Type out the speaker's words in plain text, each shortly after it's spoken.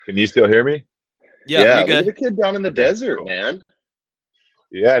Can you still hear me? Yeah, Yeah, you're look at the good. kid down in the Okay, desert, cool. man.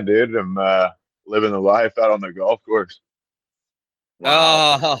 Yeah, dude, I'm living the life out on the golf course.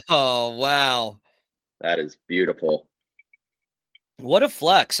 Wow, Oh, wow. that is beautiful. What a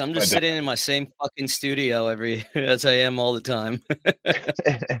flex. I'm My just dad, sitting in my same fucking studio as I am all the time.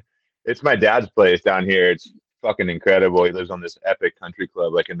 it's my dad's place down here. It's fucking incredible. He lives on this epic country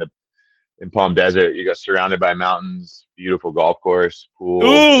club, like in Palm Desert. You got surrounded by mountains, beautiful golf course, pool. Ooh,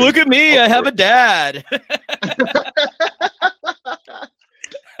 There's look at me. golf I have course a dad.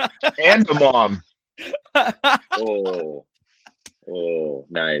 and a mom. Oh,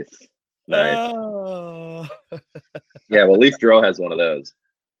 nice, nice. Oh. Yeah, well, at least Dro has one of those.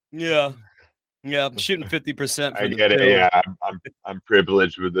 Yeah. Yeah, I'm shooting 50% I for the get it. build. Yeah, I'm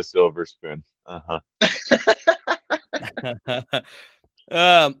privileged with the silver spoon. All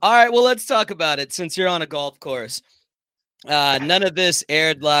right, well, let's talk about it since you're on a golf course. None of this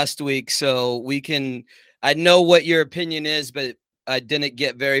aired last week, so I know what your opinion is, but I didn't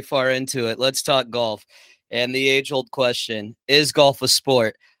get very far into it. Let's talk golf. And the age-old question, is golf a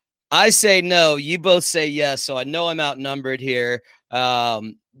sport? I say no. You both say yes, so I know I'm outnumbered here.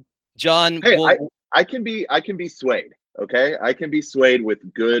 John, Hey, I can be swayed. Okay, I can be swayed with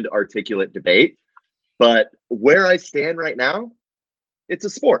good, articulate debate. But where I stand right now, it's a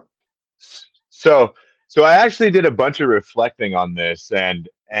sport. So I actually did a bunch of reflecting on this, and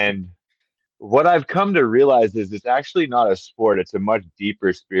what I've come to realize is it's actually not a sport. It's a much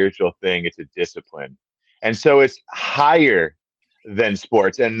deeper spiritual thing. It's a discipline. And so it's higher than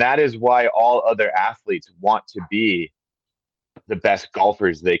sports. And that is why all other athletes want to be the best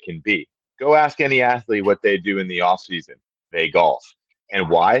golfers they can be. Go ask any athlete what they do in the off season. They golf. And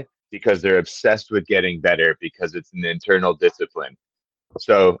why? Because they're obsessed with getting better, because it's an internal discipline.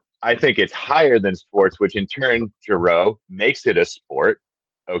 So I think it's higher than sports, which in turn, Giroux, makes it a sport.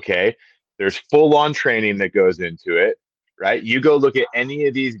 Okay. There's full on training that goes into it, right? You go look at any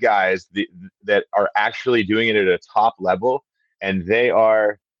of these guys that are actually doing it at a top level, and they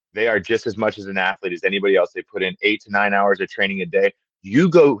are just as much as an athlete as anybody else. They put in 8 to 9 hours of training a day. You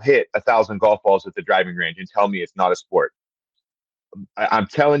go hit 1,000 golf balls at the driving range and tell me it's not a sport. I'm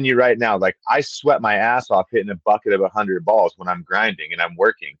telling you right now, like I sweat my ass off hitting a bucket of 100 balls when I'm grinding and I'm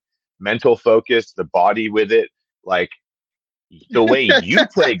working. Mental focus, the body with it, like the way you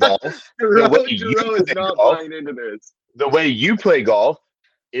play golf, Giroux is not buying into this. the way you play golf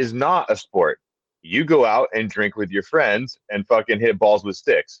is not a sport. You go out and drink with your friends and fucking hit balls with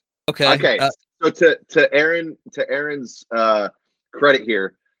sticks. okay. So to Aaron's credit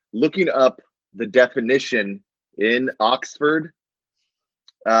here, looking up the definition in Oxford,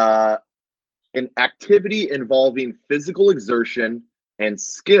 an activity involving physical exertion and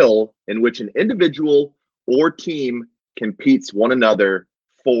skill in which an individual or team competes one another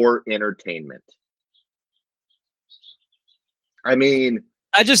for entertainment. I mean,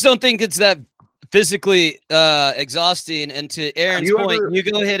 I just don't think it's that physically exhausting. And to Aaron's point, you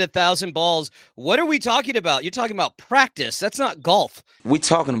go hit 1,000 balls. What are we talking about? You're talking about practice. That's not golf. We're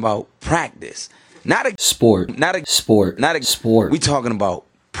talking about practice. Not a sport. Not a sport. Not a sport. We talking about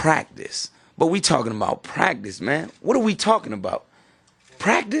practice. But we talking about practice, man. What are we talking about?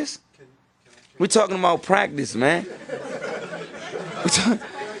 Practice? We're talking about practice, man.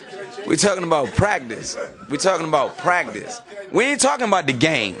 We're talking about practice. We're talking about practice. We ain't talking about the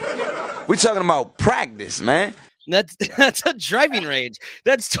game. We're talking about practice, man. That's a driving range.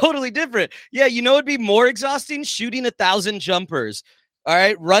 That's totally different. Yeah, it'd be more exhausting shooting 1,000 jumpers. All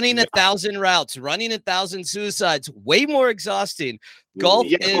right, running 1,000 routes, running 1,000 suicides, way more exhausting. Golf.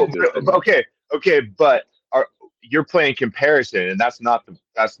 Yeah, okay, but you're playing comparison, and that's not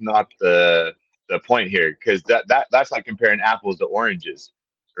the point here, because that's like comparing apples to oranges,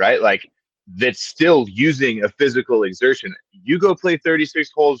 right? Like that's still using a physical exertion. You go play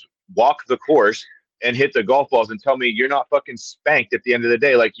 36 holes, walk the course, and hit the golf balls, and tell me you're not fucking spanked at the end of the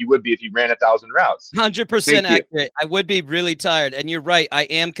day like you would be if you ran 1,000 routes. 100% accurate. I would be really tired. And you're right. I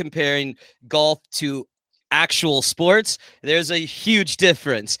am comparing golf to actual sports. There's a huge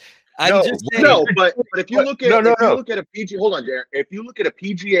difference. But if you look at a PGA, hold on, Darren. If you look at a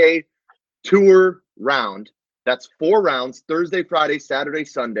PGA Tour round, that's 4 rounds: Thursday, Friday, Saturday,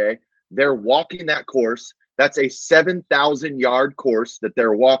 Sunday. They're walking that course. That's a 7,000-yard course that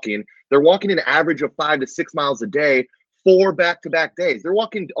they're walking. They're walking an average of 5 to 6 miles a day, 4 back-to-back days. They're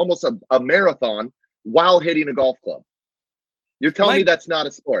walking almost a marathon while hitting a golf club. You're telling me that's not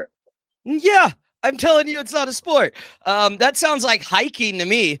a sport? Yeah. I'm telling you, it's not a sport. That sounds like hiking to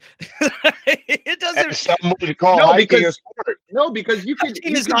me. It doesn't. Some would call hiking a sport. No, because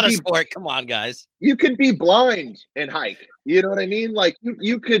hiking is not a sport. Come on, guys. You could be blind and hike. You know what I mean? Like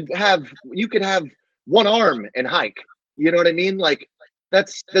you could have one arm and hike. You know what I mean? Like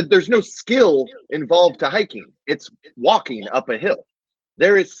there's no skill involved to hiking. It's walking up a hill.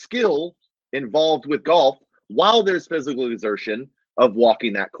 There is skill involved with golf while there's physical exertion of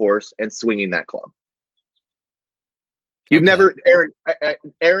walking that course and swinging that club. You've never,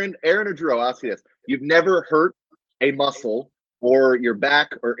 Aaron or Drew, I'll ask you this. You've never hurt a muscle or your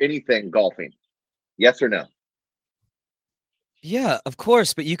back or anything golfing? Yes or no? Yeah, of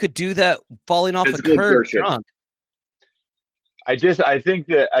course. But you could do that falling off a curb drunk. I think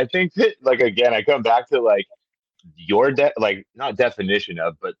that like, again, I come back to like your not definition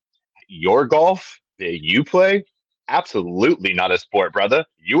of, but your golf that you play, absolutely not a sport, brother.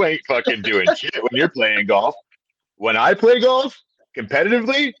 You ain't fucking doing shit when you're playing golf. When I play golf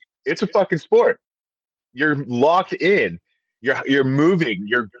competitively, it's a fucking sport. You're locked in. You're moving.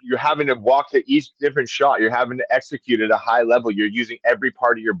 You're having to walk to each different shot. You're having to execute at a high level. You're using every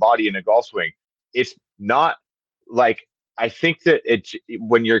part of your body in a golf swing. It's not like, I think that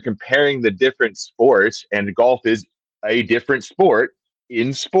when you're comparing the different sports, and golf is a different sport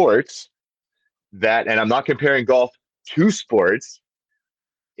in sports, and I'm not comparing golf to sports.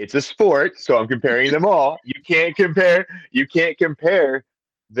 It's a sport, so I'm comparing them all. You can't compare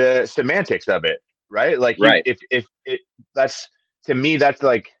the semantics of it, right? Like, right. If that's, to me, that's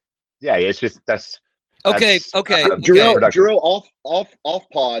like, yeah, it's just that's okay. Drew, off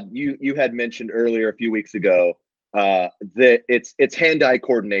pod, you had mentioned earlier a few weeks ago that it's hand-eye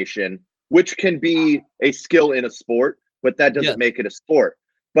coordination, which can be a skill in a sport, but that doesn't make it a sport.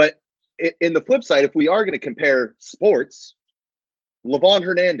 But in the flip side, if we are going to compare sports, Livan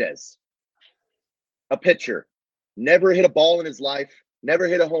Hernandez, a pitcher, never hit a ball in his life, never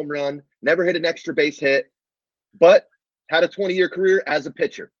hit a home run, never hit an extra base hit, but had a 20-year career as a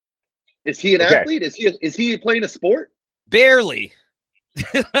pitcher. Is he an athlete? Is he playing a sport? Barely.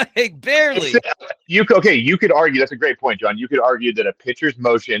 Like, barely. You could argue, that's a great point, John. You could argue that a pitcher's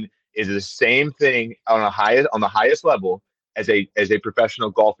motion is the same thing on the highest level as a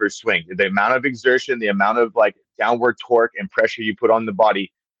professional golfer's swing. The amount of exertion, the amount of like downward torque and pressure you put on the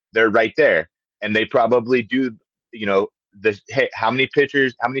body, they're right there. And they probably do, how many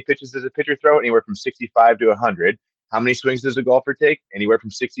pitches does a pitcher throw? Anywhere from 65 to 100. How many swings does a golfer take? Anywhere from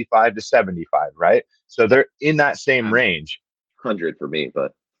 65 to 75, right? So they're in that same range. 100 for me,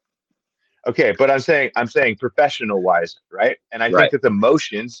 but okay, but I'm saying professional wise, right? And I think that the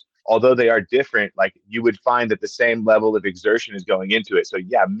motions, although they are different, like you would find that the same level of exertion is going into it. So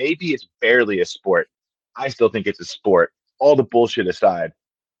yeah, maybe it's barely a sport. I still think it's a sport. All the bullshit aside,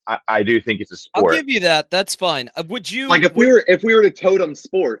 I do think it's a sport. I'll give you that. That's fine. Would you like if we were to totem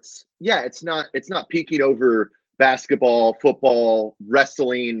sports? Yeah, it's not peaking over basketball, football,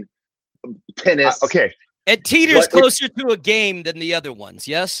 wrestling, tennis. Okay, it teeters closer to a game than the other ones.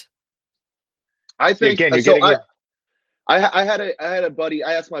 Yes, I think. I had a buddy.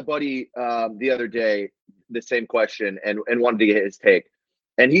 I asked my buddy the other day the same question and wanted to get his take.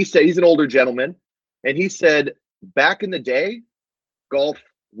 And he said, he's an older gentleman, and he said back in the day, golf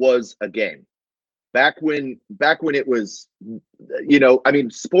was a game. Back when it was,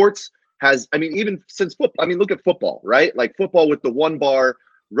 sports has. Even since football. Look at football, right? Like football with the one bar,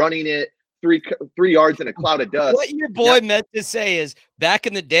 running it 3 yards in a cloud of dust. What your boy meant to say is back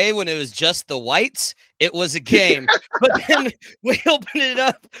in the day when it was just the whites, it was a game. But then we opened it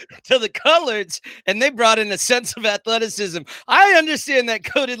up to the coloreds and they brought in a sense of athleticism. I understand that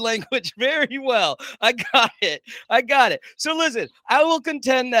coded language very well. I got it. So listen, I will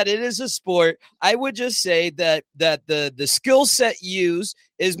contend that it is a sport. I would just say that the skill set used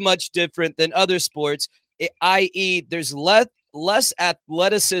is much different than other sports, i.e. there's less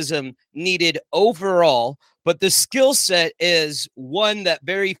athleticism needed overall, but the skill set is one that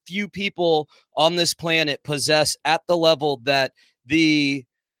very few people on this planet possess at the level that the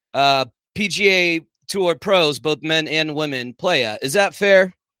PGA Tour pros, both men and women, play at. Is that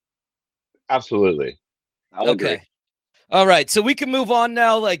fair? Absolutely. I'll agree. All right, so we can move on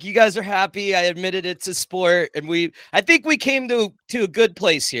now. Like, you guys are happy. I admitted it's a sport, and I think we came to a good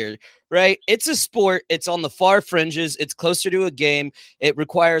place here, right? It's a sport. It's on the far fringes. It's closer to a game. It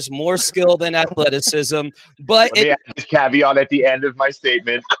requires more skill than athleticism. But let me add this caveat at the end of my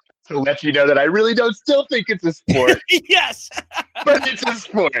statement to let you know that I really don't still think it's a sport. Yes, but it's a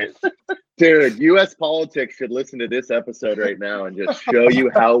sport. Dude, U.S. politics should listen to this episode right now and just show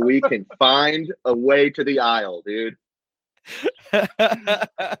you how we can find a way to the aisle, dude.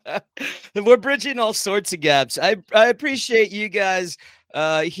 we're bridging all sorts of gaps. I appreciate you guys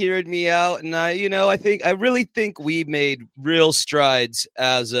hearing me out, and I really think we made real strides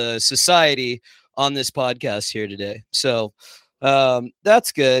as a society on this podcast here today. So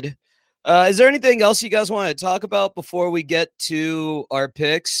that's good. Is there anything else you guys want to talk about before we get to our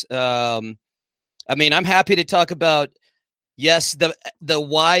picks? I'm happy to talk about. Yes, the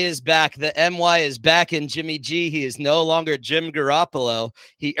Y is back. The MY is back in Jimmy G. He is no longer Jim Garoppolo.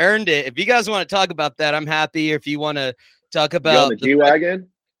 He earned it. If you guys want to talk about that, I'm happy. Or if you want to talk about the G-Wagon?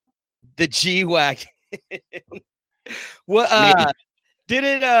 The G-Wagon. What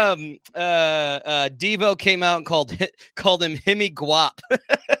didn't Devo came out and called him Himmy Guap.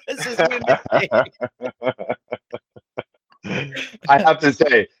 I have to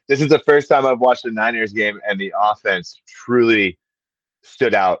say, this is the first time I've watched a Niners game, and the offense truly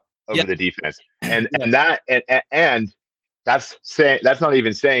stood out over the defense. And that's not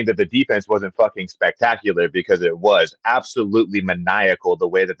even saying that the defense wasn't fucking spectacular, because it was absolutely maniacal the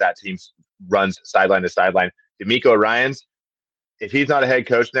way that team runs sideline to sideline. DeMeco Ryans, if he's not a head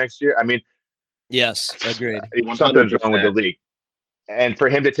coach next year, yes, agreed. Something's wrong with the league. And for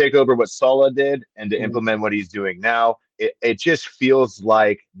him to take over what Saleh did and to implement what he's doing now, it just feels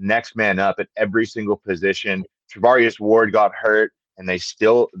like next man up at every single position. Travarius Ward got hurt, and they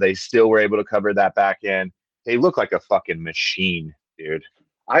still were able to cover that back end. They look like a fucking machine, dude.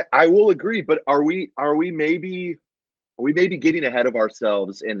 I will agree, but are we maybe getting ahead of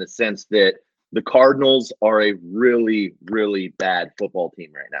ourselves in the sense that the Cardinals are a really, really bad football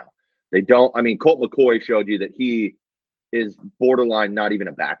team right now? They don't. Colt McCoy showed you that he is borderline not even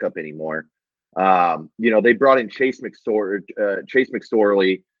a backup anymore. They brought in Chase McSorley,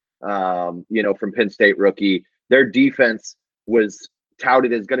 from Penn State rookie. Their defense was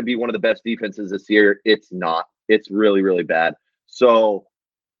touted as going to be one of the best defenses this year. It's not. It's really, really bad. So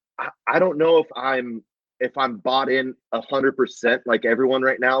I don't know if I'm bought in 100% like everyone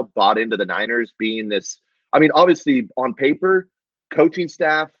right now, bought into the Niners being this. Obviously on paper, coaching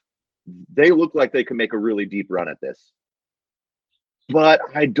staff, they look like they can make a really deep run at this. But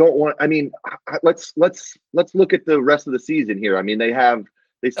I don't want. Let's look at the rest of the season here.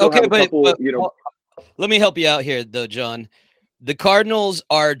 They still have a couple. Let me help you out here, though, John. The Cardinals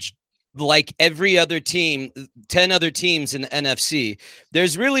are like every other team, 10 other teams in the NFC.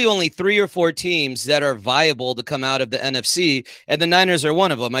 There's really only 3 or 4 teams that are viable to come out of the NFC, and the Niners are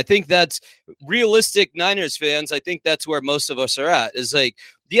one of them. I think that's realistic Niners fans. I think that's where most of us are at, is like,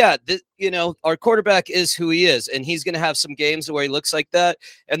 our quarterback is who he is, and he's going to have some games where he looks like that,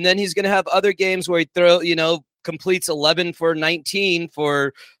 and then he's going to have other games where he completes 11 for 19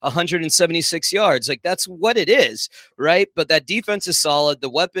 for 176 yards. Like, that's what it is, right? But that defense is solid. The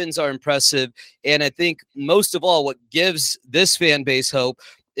weapons are impressive. And I think most of all, what gives this fan base hope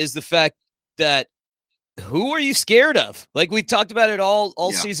is the fact that who are you scared of? Like, we talked about it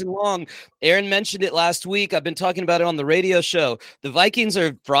all season long. Aaron mentioned it last week. I've been talking about it on the radio show. The Vikings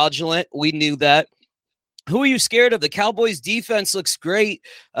are fraudulent. We knew that. Who are you scared of? The Cowboys defense looks great.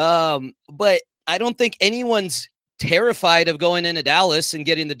 But I don't think anyone's terrified of going into Dallas and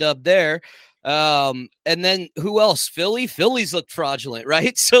getting the dub there. And then who else? Philly's looked fraudulent,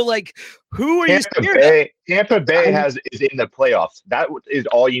 right? So, like, who are you scared of? Tampa Bay is in the playoffs. That is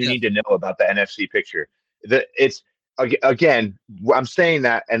all you need to know about the NFC picture. It's again, I'm saying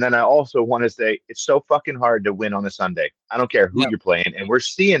that, and then I also want to say it's so fucking hard to win on a Sunday. I don't care who you're playing, and we're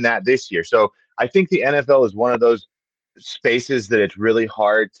seeing that this year. So I think the NFL is one of those spaces that it's really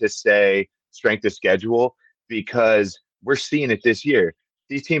hard to say strength of schedule, because we're seeing it this year.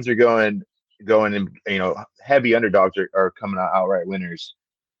 These teams are going and heavy underdogs are coming out outright winners.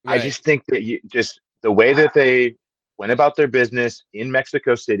 Right. I just think that just the way that they went about their business in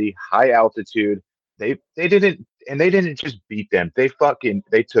Mexico City, high altitude, they didn't just beat them. They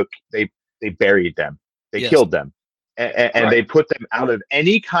buried them. They killed them. And they put them out of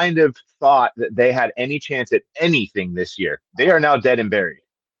any kind of thought that they had any chance at anything this year. They are now dead and buried.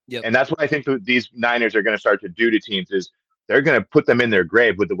 Yep. And that's what I think these Niners are going to start to do to teams, is they're going to put them in their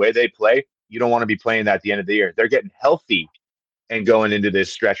grave with the way they play. You don't want to be playing that at the end of the year. They're getting healthy and going into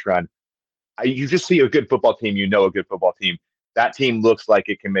this stretch run. You just see a good football team, a good football team. That team looks like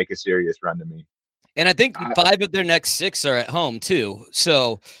it can make a serious run to me. And I think 5 of their next 6 are at home too.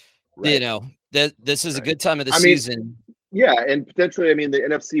 So, this is a good time of the season. Yeah, and potentially, the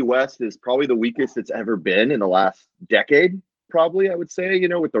NFC West is probably the weakest it's ever been in the last decade. Probably, I would say,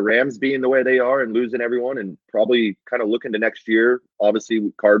 with the Rams being the way they are and losing everyone, and probably kind of looking to next year.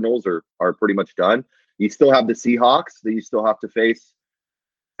 Obviously, Cardinals are pretty much done. You still have the Seahawks that you still have to face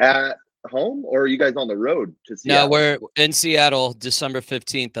at home, or are you guys on the road to No, Seattle? we're in Seattle, December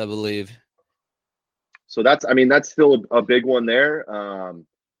 15th, I believe. So that's still a big one there.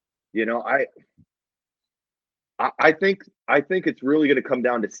 You know, I think it's really going to come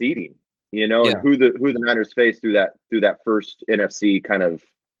down to seeding, you know, and who the Niners face through that first NFC kind of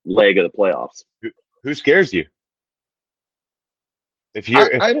leg of the playoffs. Who scares you?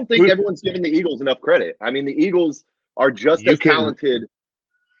 I don't think everyone's giving the Eagles enough credit. I mean, the Eagles are just as talented,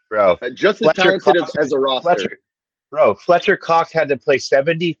 bro. Just as talented as a roster. Fletcher Cox had to play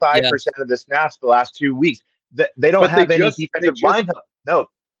 75% of the snaps the last 2 weeks. They don't have any defensive line. No,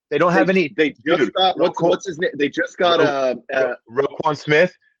 they don't have any. They just got what's his name? They just got Roquan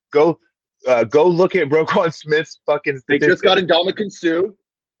Smith. Go look at Roquan Smith's fucking. They just got Ndamukong Suh.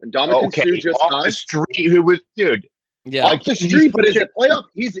 Ndamukong Suh just off the street. Who was dude? Yeah, off the street, but is it playoff?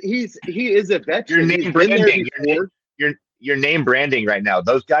 He is a veteran. Your name branding. Your name branding right now.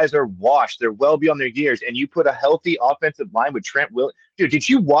 Those guys are washed. They're well beyond their years. And you put a healthy offensive line with Trent Williams. Dude, did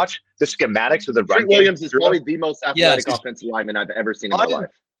you watch the schematics of the run game? Trent Williams is probably the most athletic offensive lineman I've ever seen in my life.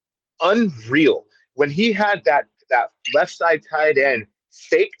 Unreal. When he had that left side tight end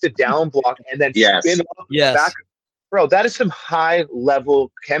fake the down block and then spin off back. Bro, that is some high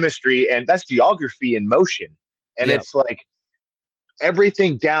level chemistry, and that's geography in motion. And it's like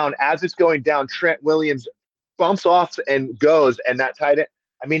everything down as it's going down. Trent Williams bumps off and goes, and that tight end.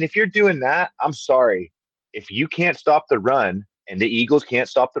 I mean, if you're doing that, I'm sorry. If you can't stop the run and the Eagles can't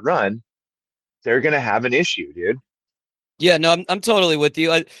stop the run, they're going to have an issue, dude. Yeah, no, I'm totally with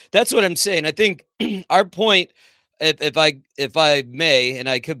you. That's what I'm saying. I think our point, if I may, and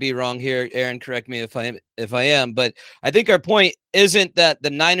I could be wrong here, Aaron, correct me if I am, but I think our point isn't that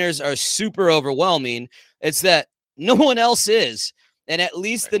the Niners are super overwhelming. It's that no one else is. And at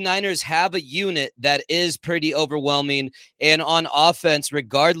least the Niners have a unit that is pretty overwhelming. And on offense,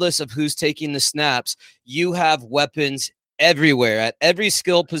 regardless of who's taking the snaps, you have weapons everywhere at every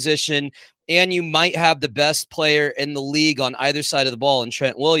skill position. And you might have the best player in the league on either side of the ball in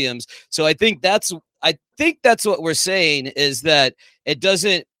Trent Williams. So I think that's what we're saying is that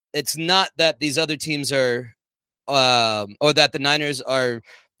it's not that these other teams are, or that the Niners are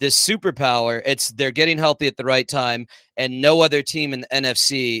this superpower. It's they're getting healthy at the right time, and no other team in the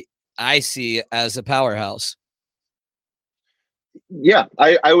NFC I see as a powerhouse. Yeah,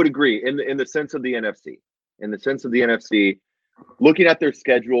 I would agree in the sense of the NFC. In the sense of the NFC, looking at their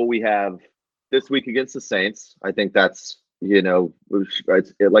schedule, we have this week against the Saints. I think that's, you know,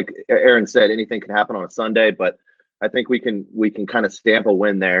 like Aaron said, anything can happen on a Sunday, but I think we can kind of stamp a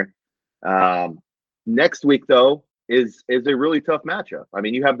win there. Next week, though, is a really tough matchup. I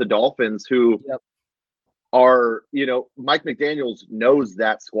mean, you have the Dolphins who are, you know, Mike McDaniels knows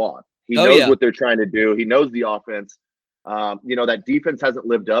that squad. He knows what they're trying to do. He knows the offense. You know, that defense hasn't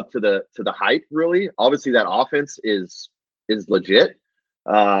lived up to the hype, really. Obviously, that offense is legit.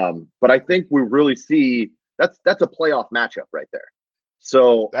 But I think we really see that's a playoff matchup right there.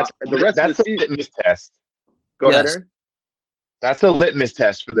 So that's the rest of the season, litmus test. Go ahead, Aaron. That's a litmus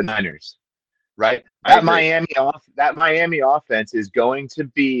test for the Niners. Right, that Miami offense is going to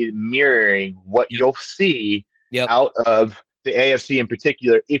be mirroring what you'll see out of the AFC in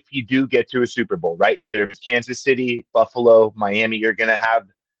particular if you do get to a Super Bowl. Right, there's Kansas City, Buffalo, Miami. You're going to have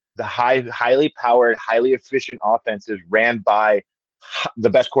the highly powered, highly efficient offenses ran by the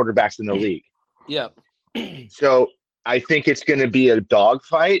best quarterbacks in the league. Yeah. So I think it's going to be a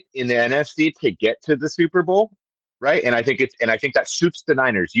dogfight in the NFC to get to the Super Bowl. Right. And I think that suits the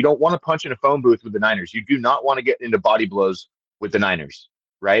Niners. You don't want to punch in a phone booth with the Niners. You do not want to get into body blows with the Niners.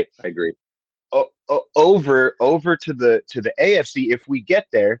 Right. I agree. Over to the AFC. If we get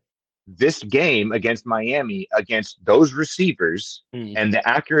there, this game against Miami, against those receivers and the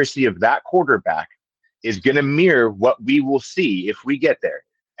accuracy of that quarterback is going to mirror what we will see if we get there.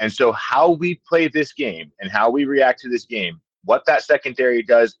 And so how we play this game and how we react to this game, what that secondary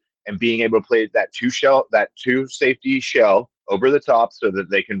does, and being able to play that two safety shell over the top so that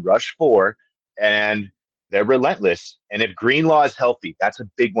they can rush four, and they're relentless. And if Greenlaw is healthy, that's a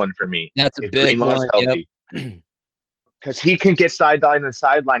big one for me. That's a big one. Healthy, because he can get sideline and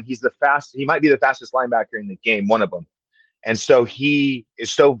sideline. He might be the fastest linebacker in the game, one of them. And so he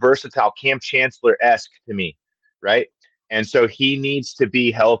is so versatile, Cam Chancellor-esque to me, right? And so he needs to be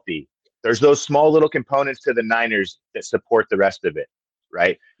healthy. There's those small little components to the Niners that support the rest of it.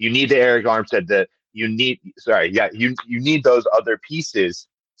 Right, you need the Eric Armstead. You need those other pieces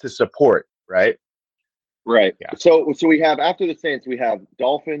to support. Right. Yeah. So we have, after the Saints, we have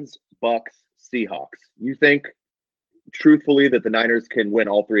Dolphins, Bucks, Seahawks. You think, truthfully, that the Niners can win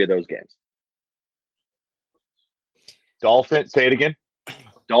all three of those games? Dolphins. Say it again.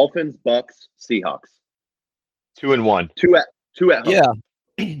 Dolphins, Bucks, Seahawks. 2-1. Two at home.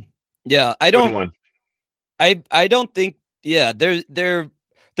 Yeah. Yeah. I don't think, their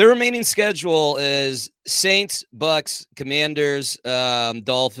remaining schedule is Saints, Bucks, Commanders,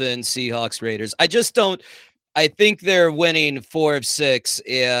 Dolphins, Seahawks, Raiders. I think they're winning 4 of 6,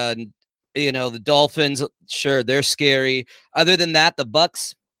 and the Dolphins, sure, they're scary. Other than that, the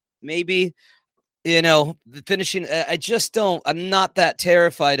Bucks, maybe, the finishing, I'm not that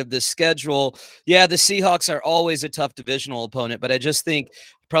terrified of this schedule. Yeah, the Seahawks are always a tough divisional opponent, but I just think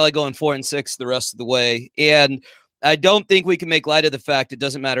probably going 4 and 6 the rest of the way. And I don't think we can make light of the fact, it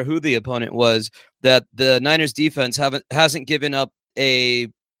doesn't matter who the opponent was, that the Niners defense hasn't given up a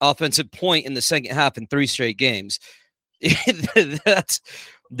offensive point in the second half in 3 straight games.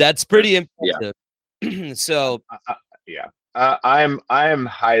 That's pretty impressive. Yeah. So yeah. I am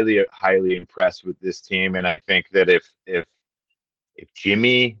highly impressed with this team, and I think that if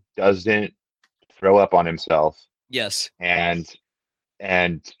Jimmy doesn't throw up on himself, yes, and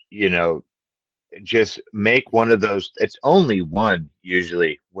just make one of those, it's only one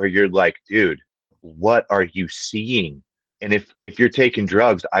usually where you're like, dude, what are you seeing? And if you're taking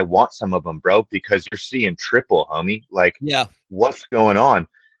drugs, I want some of them, bro, because you're seeing triple, homie. Like, yeah, what's going on?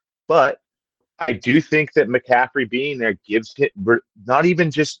 But I do think that McCaffrey being there gives it, not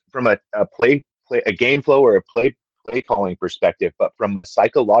even just from a game flow or a play calling perspective, but from a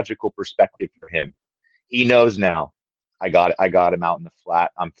psychological perspective for him. He knows now, I got him out in the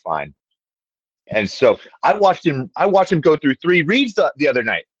flat. I'm fine. And so I watched him go through 3 reads the other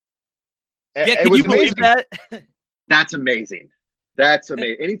night. Yeah, can you believe that? That's amazing. That's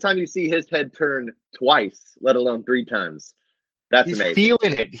amazing. Anytime you see his head turn twice, let alone 3 times, that's amazing.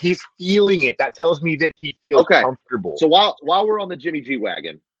 He's feeling it. That tells me that he feels comfortable. So while we're on the Jimmy G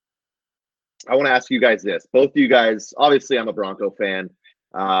wagon, I want to ask you guys this. Both of you guys, obviously I'm a Bronco fan.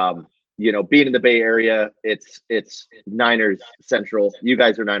 Being in the Bay Area, it's Niners Central. You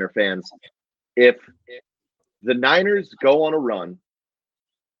guys are Niner fans. If the Niners go on a run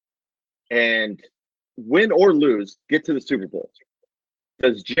and win or lose, get to the Super Bowl,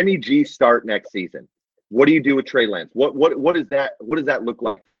 does Jimmy G start next season? What do you do with Trey Lance? What does that look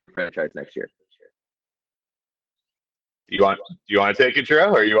like for the franchise next year? Do you want to take it, Drew,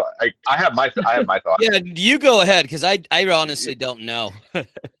 or I have my thoughts. Yeah, you go ahead, because I honestly don't know.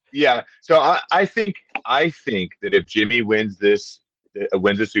 Yeah, so I think that if Jimmy wins a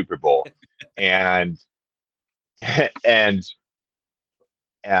Super Bowl, and I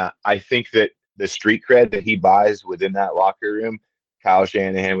think that the street cred that he buys within that locker room, Kyle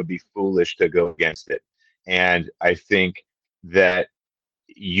Shanahan would be foolish to go against it. And I think that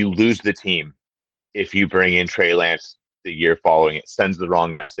you lose the team if you bring in Trey Lance the year following. It sends the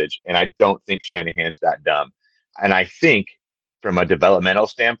wrong message. And I don't think Shanahan's that dumb. And I think from a developmental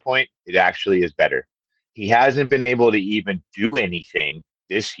standpoint, it actually is better. He hasn't been able to even do anything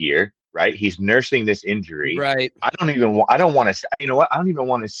this year, right? He's nursing this injury. Right. I don't even want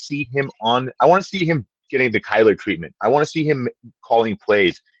to see him I want to see him getting the Kyler treatment. I want to see him calling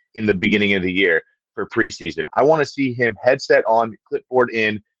plays in the beginning of the year for preseason. I want to see him headset on, clipboard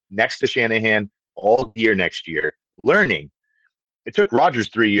in, next to Shanahan all year next year, learning. It took Rodgers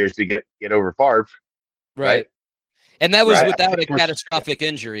 3 years to get over Favre. Right. And that was without a catastrophic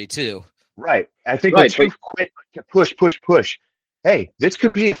injury, too. Right. I think the too quick, push. Hey, this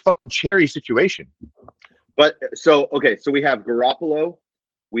could be a fun cherry situation. But so we have Garoppolo,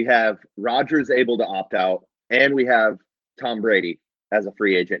 we have Rodgers able to opt out, and we have Tom Brady as a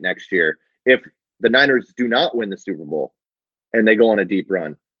free agent next year. If the Niners do not win the Super Bowl and they go on a deep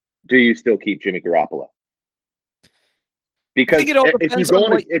run, do you still keep Jimmy Garoppolo? Because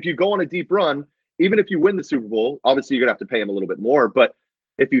if you go on a deep run, even if you win the Super Bowl, obviously you're gonna have to pay him a little bit more. But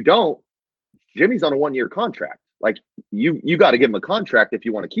if you don't, Jimmy's on a 1-year contract. Like you got to give him a contract if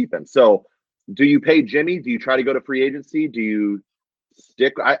you want to keep him. So do you pay Jimmy? Do you try to go to free agency? Do you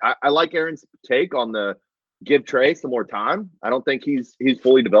stick? I like Aaron's take on the give Trey some more time. I don't think he's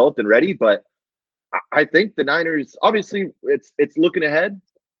fully developed and ready, but I think the Niners, obviously it's looking ahead,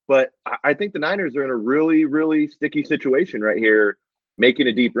 but I think the Niners are in a really, really sticky situation right here, making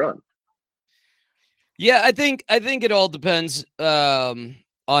a deep run. Yeah, I think it all depends on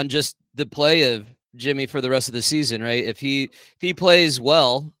just the play of Jimmy for the rest of the season, right? If he plays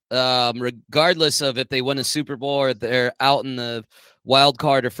well, regardless of if they win a Super Bowl or they're out in the wild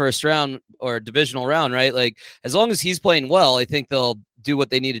card or first round or divisional round, right? Like, as long as he's playing well, I think they'll do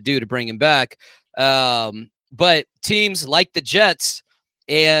what they need to do to bring him back. But teams like the Jets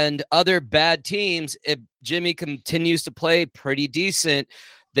and other bad teams, if Jimmy continues to play pretty decent,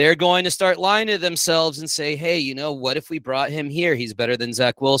 they're going to start lying to themselves and say, hey, you know, what if we brought him here? He's better than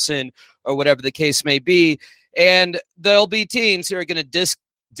Zach Wilson, or whatever the case may be. And there'll be teams who are going to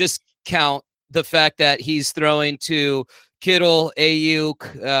discount the fact that he's throwing to Kittle,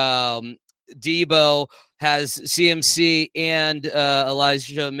 Ayuk, Debo, has CMC and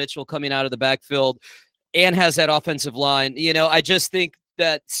Elijah Mitchell coming out of the backfield, and has that offensive line. You know, I just think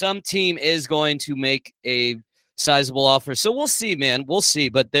that some team is going to make a sizable offer. So we'll see, man. We'll see.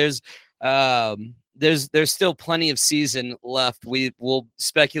 But there's still plenty of season left. We will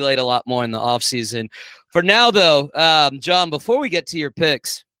speculate a lot more in the offseason. For now, though, John, before we get to your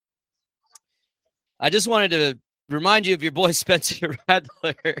picks, I just wanted to remind you of your boy Spencer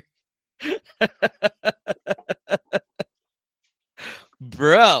Rattler.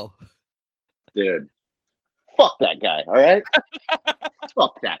 Bro. Dude. Fuck that guy, all right?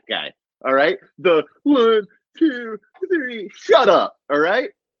 Fuck that guy, all right? The 1, 2, 3, shut up, all right?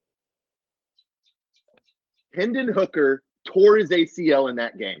 Hendon Hooker tore his ACL in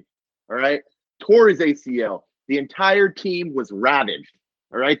that game, all right? Tore his ACL. The entire team was ravaged,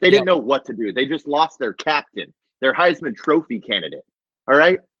 all right? They didn't know what to do. They just lost their captain, their Heisman Trophy candidate, all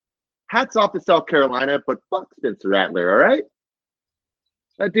right? Hats off to South Carolina, but fuck Spencer Rattler, all right?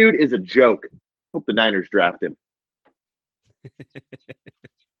 That dude is a joke. Hope the Niners draft him.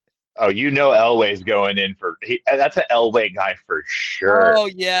 Oh, you know Elway's going in for that's an Elway guy for sure. Oh,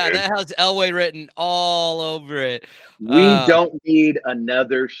 yeah, dude. That has Elway written all over it. We don't need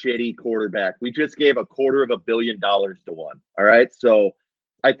another shitty quarterback. We just gave $250 million to one. All right. So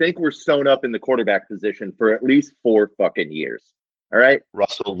I think we're sewn up in the quarterback position for at least 4 fucking years. All right.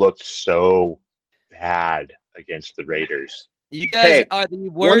 Russell looked so bad against the Raiders. You guys are the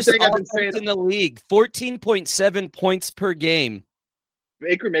worst offense in the league. 14.7 points per game.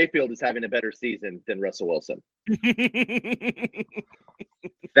 Baker Mayfield is having a better season than Russell Wilson.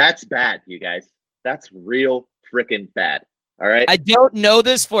 That's bad, you guys. That's real freaking bad. All right. I don't know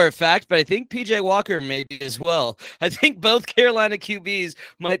this for a fact, but I think PJ Walker maybe as well. I think both Carolina QBs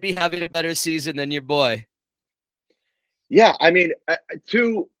might be having a better season than your boy. Yeah, I mean,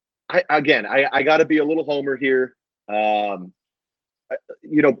 I got to be a little homer here.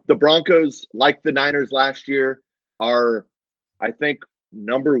 You know, the Broncos, like the Niners last year, are, I think,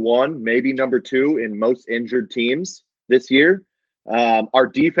 number 1, maybe number 2 in most injured teams this year. Our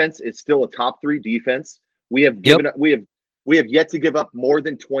defense is still a top 3 defense. We have given up, we have yet to give up more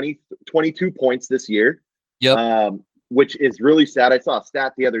than 22 points this year. Which is really sad. I saw a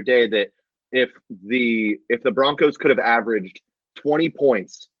stat the other day that if the Broncos could have averaged 20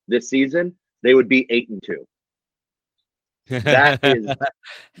 points this season, they would be 8-2.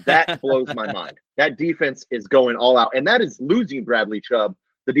 That blows my mind. That defense is going all out, and that is losing Bradley Chubb,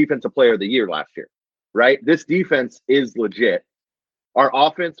 the defensive player of the year last year, right? This defense is legit. Our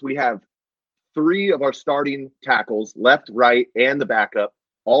offense, we have 3 of our starting tackles, left, right, and the backup,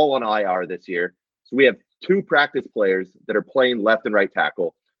 all on IR this year. So we have 2 practice players that are playing left and right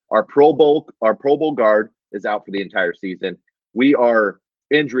tackle. Our Pro Bowl guard is out for the entire season. We are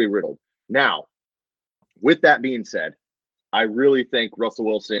injury riddled. Now, with that being said, I really think Russell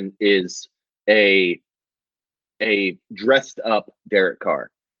Wilson is a dressed up Derek Carr.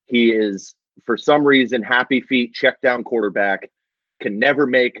 He is, for some reason, happy feet, check down quarterback, can never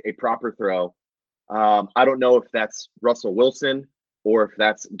make a proper throw. I don't know if that's Russell Wilson or if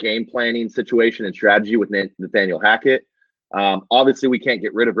that's game planning situation and strategy with Nathaniel Hackett. Obviously, we can't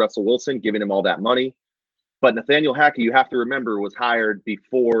get rid of Russell Wilson, giving him all that money. But Nathaniel Hackett, you have to remember, was hired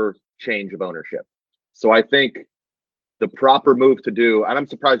before change of ownership. So I think the proper move to do, and I'm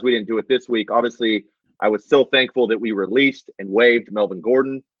surprised we didn't do it this week. Obviously, I was so thankful that we released and waived Melvin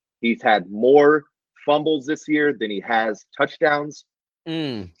Gordon. He's had more fumbles this year than he has touchdowns.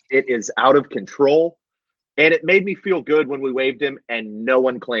 It is out of control. And it made me feel good when we waived him and no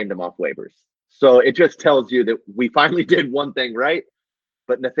one claimed him off waivers. So it just tells you that we finally did one thing right.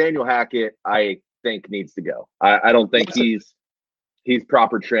 But Nathaniel Hackett, I think, needs to go. I don't think he's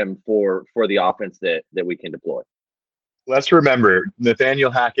proper trim for the offense that we can deploy. Let's remember,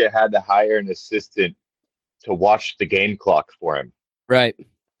 Nathaniel Hackett had to hire an assistant to watch the game clock for him. Right.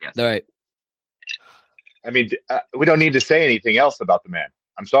 Yes. Right. I mean, we don't need to say anything else about the man.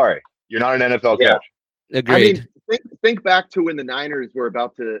 I'm sorry. You're not an NFL coach. Agreed. I mean, think back to when the Niners were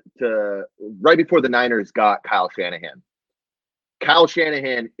about to right before the Niners got Kyle Shanahan. Kyle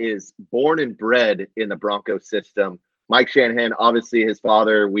Shanahan is born and bred in the Broncos system. Mike Shanahan, obviously his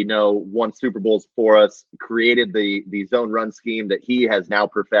father, we know, won Super Bowls for us, created the zone run scheme that he has now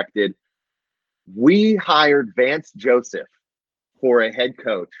perfected. We hired Vance Joseph for a head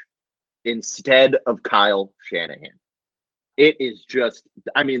coach instead of Kyle Shanahan. it is just,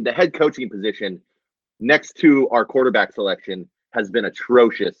 I mean, the head coaching position next to our quarterback selection has been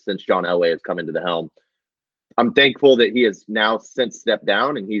atrocious since John Elway has come into the helm. I'm thankful that he has now since stepped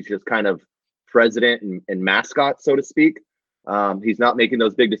down and he's just kind of president and mascot, so to speak. He's not making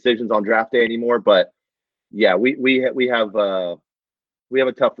those big decisions on draft day anymore, but yeah, we have a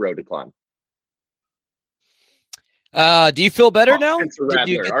tough road to climb. Do you feel better now? Did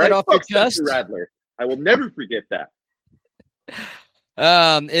you get that off your chest? Radler. I will never forget that.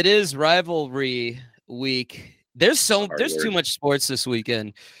 It is rivalry week. There's too much sports this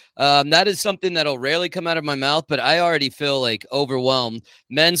weekend. That is something that'll rarely come out of my mouth, but I already feel like overwhelmed.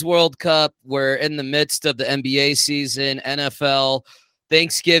 Men's World Cup, we're in the midst of the NBA season, NFL.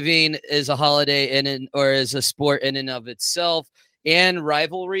 Thanksgiving is a holiday or is a sport in and of itself. And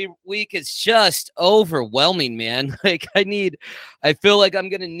rivalry week is just overwhelming, man. Like I feel like I'm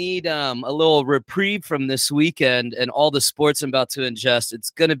going to need a little reprieve from this weekend and all the sports I'm about to ingest.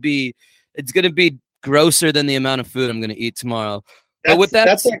 It's going to be grosser than the amount of food I'm going to eat tomorrow.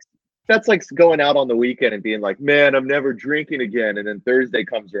 That's like going out on the weekend and being like, man, I'm never drinking again. And then Thursday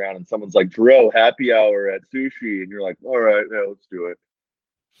comes around and someone's like, Dro, happy hour at sushi. And you're like, all right, yeah, let's do it.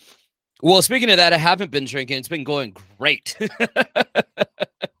 Well, speaking of that, I haven't been drinking. It's been going great.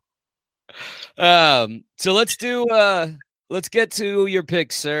 So let's get to your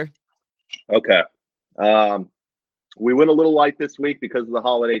picks, sir. Okay. We went a little light this week because of the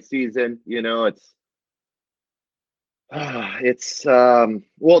holiday season. You know,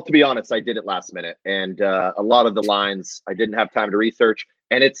 well, to be honest, I did it last minute, and a lot of the lines I didn't have time to research,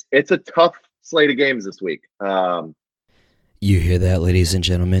 and it's a tough slate of games this week. You hear that, ladies and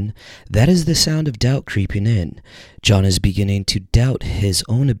gentlemen? That is the sound of doubt creeping in. John is beginning to doubt his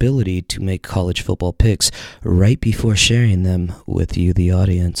own ability to make college football picks right before sharing them with you, the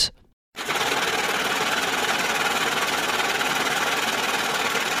audience.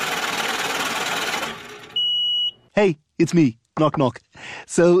 Hey, it's me. Knock, knock.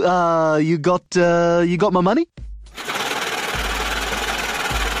 So, you got my money?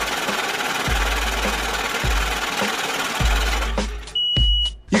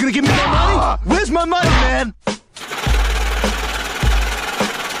 You gonna give me my money? Where's my money, man?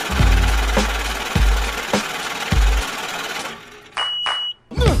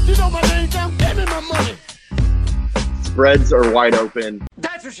 You know my name down. Give me my money. Spreads are wide open.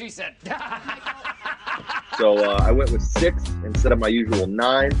 That's what she said. So I went with 6 instead of my usual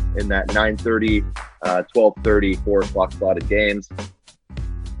 9 in that 9:30, 12:30, 4 o'clock slotted games.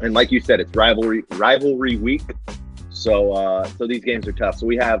 And like you said, it's rivalry week. So these games are tough. So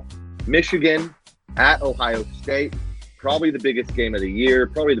we have Michigan at Ohio State, probably the biggest game of the year,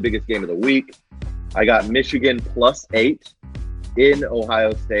 probably the biggest game of the week. I got Michigan +8 in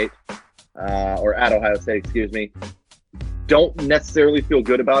Ohio State, or at Ohio State, excuse me. Don't necessarily feel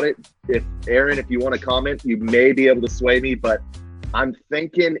good about it. If Aaron, if you want to comment, you may be able to sway me, but I'm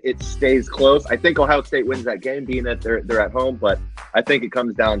thinking it stays close. I think Ohio State wins that game, being that they're at home, but I think it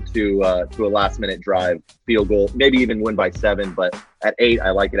comes down to a last-minute drive, field goal, maybe even win by 7. But at 8,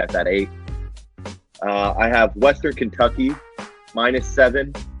 I like it at that 8. I have Western Kentucky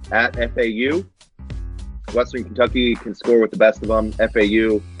 -7 at FAU. Western Kentucky can score with the best of them.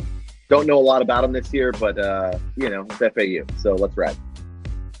 FAU, don't know a lot about them this year, but it's FAU, so let's ride.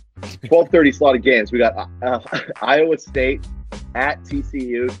 12:30 slotted games. We got Iowa State at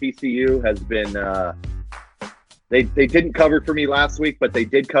TCU. TCU has been they didn't cover for me last week, but they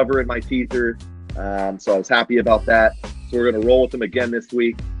did cover in my teaser, so I was happy about that. So we're going to roll with them again this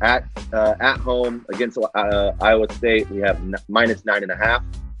week at home against Iowa State. We have -9.5.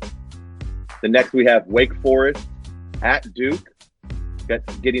 The next we have Wake Forest at Duke.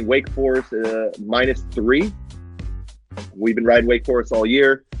 Getting Wake Forest -3. We've been riding Wake Forest all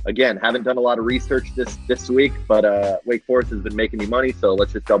year. Again, haven't done a lot of research this week, but Wake Forest has been making me money, so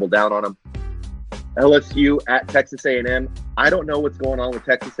let's just double down on them. LSU at Texas A&M. I don't know what's going on with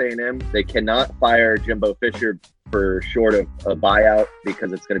Texas A&M. They cannot fire Jimbo Fisher for short of a buyout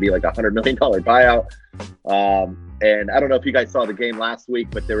because it's going to be like $100 million buyout. And I don't know if you guys saw the game last week,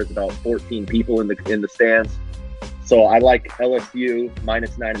 but there was about 14 people in the stands. So I like LSU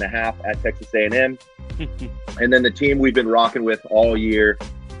 -9.5 at Texas A&M. And then the team we've been rocking with all year,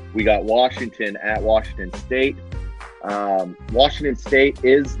 we got Washington at Washington State. Washington State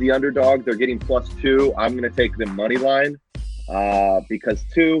is the underdog. They're getting +2. I'm going to take them money line because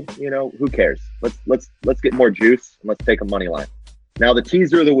 2, who cares? Let's get more juice and let's take a money line. Now the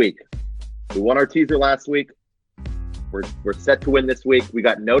teaser of the week. We won our teaser last week. We're set to win this week. We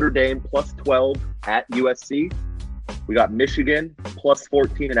got Notre Dame +12 at USC. We got Michigan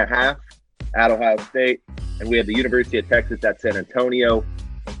 +14.5 at Ohio State. and we have the University of Texas at San Antonio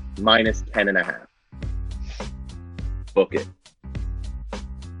minus 10.5. Book it.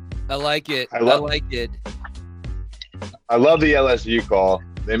 I like it. I like it. I love the LSU call.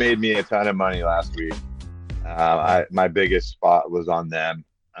 They made me a ton of money last week. My biggest spot was on them.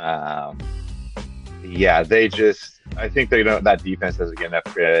 Yeah, I think they don't. That defense doesn't get enough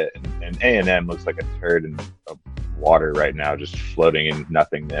credit, and A&M looks like a turd in water right now, just floating in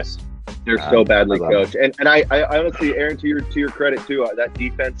nothingness. They're so badly coached, and I honestly, Aaron, to your credit too, that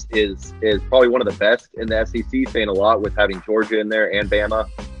defense is probably one of the best in the SEC. Saying a lot with having Georgia in there and Bama,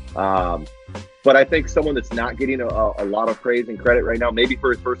 but I think someone that's not getting a lot of praise and credit right now, maybe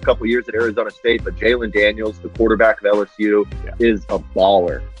for his first couple years at Arizona State, but Jalen Daniels, the quarterback of LSU, is a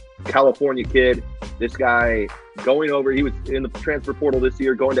baller. California kid. This guy going over, he was in the transfer portal this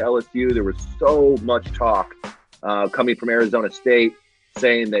year, going to LSU. There was so much talk coming from Arizona State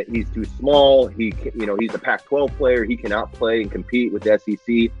saying that he's too small. He's a Pac-12 player. He cannot play and compete with the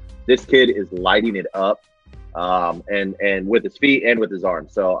SEC. This kid is lighting it up, and with his feet and with his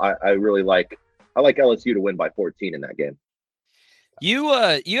arms. So I really like LSU to win by 14 in that game. You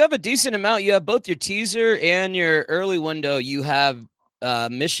have a decent amount. You have both your teaser and your early window. You have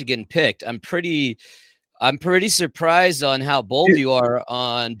Michigan picked. I'm pretty surprised on how bold you are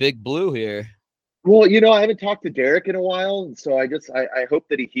on Big Blue here. Well, I haven't talked to Derek in a while, so I hope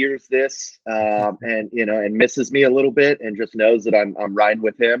that he hears this and misses me a little bit and just knows that I'm riding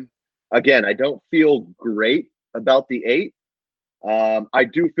with him. Again, I don't feel great about the 8. I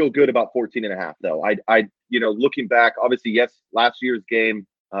do feel good about 14.5 though. I looking back, obviously, yes, last year's game,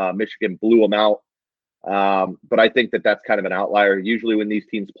 Michigan blew them out. But I think that that's kind of an outlier. Usually when these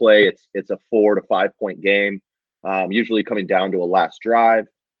teams play, it's a 4 to 5 point game, usually coming down to a last drive.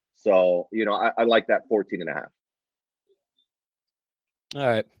 So, I like that 14.5. All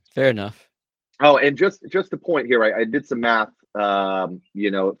right. Fair enough. Oh, and just a point here, I did some math, from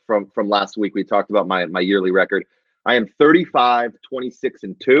last week. We talked about my yearly record. I am 35, 26,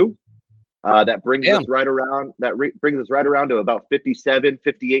 and 2. That brings us right around to about 57,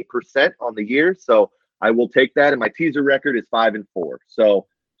 58% on the year. So I will take that. And my teaser record is 5 and 4. So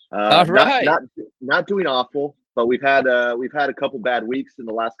all right. not doing awful, but we've had a couple bad weeks in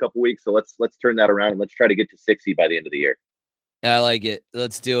the last couple weeks. So let's turn that around and let's try to get to 60 by the end of the year. I like it.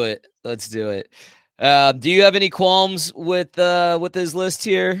 Let's do it. Do you have any qualms with his list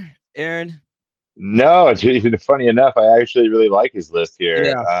here, Aaron? No, it's even funny enough. I actually really like his list here.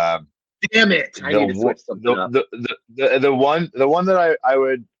 Yeah. Damn it! I need to switch something up. The one that I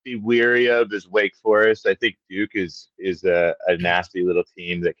would be weary of is Wake Forest. I think Duke is a nasty little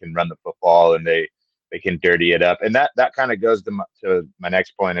team that can run the football and they can dirty it up. And that kind of goes to my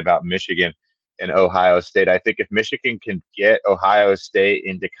next point about Michigan and Ohio State. I think if Michigan can get Ohio State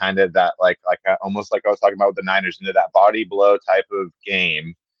into kind of that almost like I was talking about with the Niners, into that body blow type of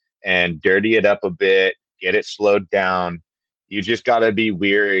game and dirty it up a bit, get it slowed down. You just got to be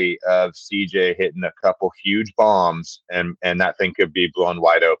weary of CJ hitting a couple huge bombs, and that thing could be blown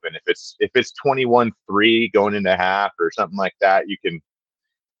wide open. If it's 21-3 going into half or something like that, you could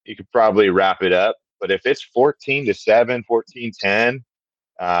probably wrap it up. But if it's 14-7, 14-10,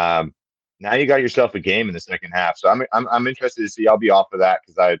 now you got yourself a game in the second half. So I'm interested to see. I'll be off of that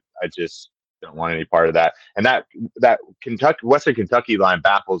because I just don't want any part of that. And that Western Kentucky line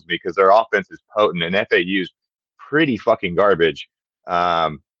baffles me because their offense is potent and FAU's pretty fucking garbage.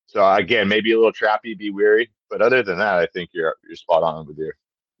 So again, maybe a little trappy, be weary, but other than that, I think you're spot on with your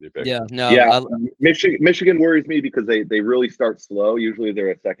pick. Yeah, no, yeah. Michigan worries me because they really start slow. Usually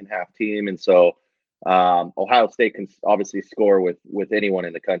they're a second half team, and so Ohio State can obviously score with anyone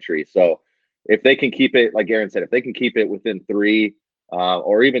in the country. So if they can keep it, like Aaron said, if they can keep it within 3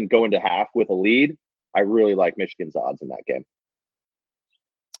 or even go into half with a lead, I really like Michigan's odds in that game.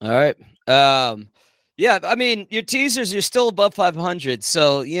 All right. Yeah, I mean, your teasers, you're still above 500,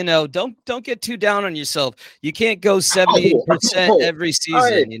 so don't get too down on yourself. You can't go 70% every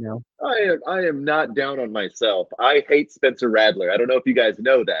season. I am not down on myself. I hate Spencer Radler. I don't know if you guys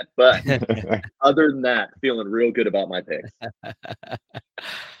know that, but other than that, feeling real good about my picks.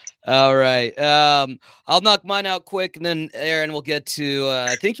 All right, I'll knock mine out quick, and then Aaron will get to.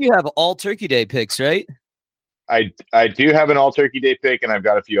 I think you have all Turkey Day picks, right? I do have an all Turkey Day pick, and I've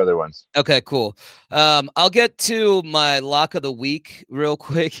got a few other ones. Okay, cool. I'll get to my lock of the week real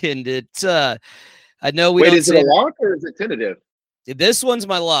quick, and it's I know we. Wait, is it a lock or is it tentative? This one's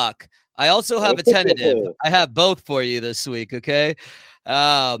my lock. I also have a tentative. I have both for you this week. Okay,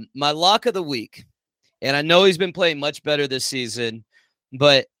 my lock of the week, and I know he's been playing much better this season,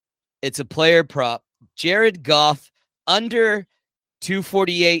 but it's a player prop. Jared Goff under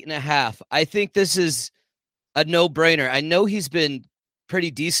 248.5. I think this is a no-brainer. I know he's been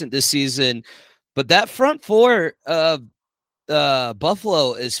pretty decent this season, but that front four of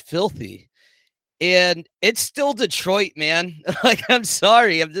Buffalo is filthy. And it's still Detroit, man. Like, I'm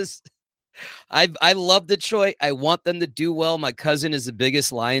sorry. I love Detroit. I want them to do well. My cousin is the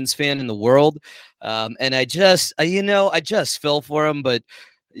biggest Lions fan in the world. And I just fell for him. But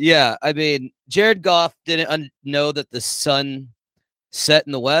yeah, I mean, Jared Goff didn't know that the sun set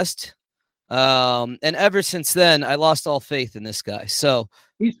in the West. And ever since then, I lost all faith in this guy. So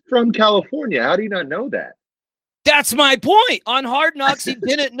he's from California. How do you not know that? That's my point. On Hard Knocks, he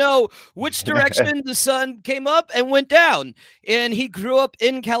didn't know which direction the sun came up and went down. And he grew up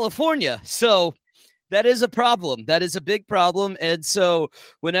in California. So that is a problem. That is a big problem. And so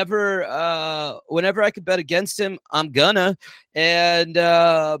whenever I could bet against him, I'm gonna. And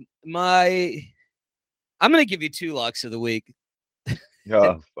I'm gonna give you 2 locks of the week.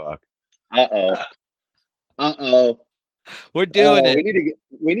 Oh fuck. We're doing it.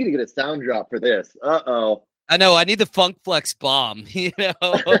 We need to get a sound drop for this. I know. I need the Funk Flex bomb. You know,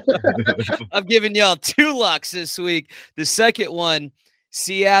 I'm giving y'all 2 locks this week. The second one,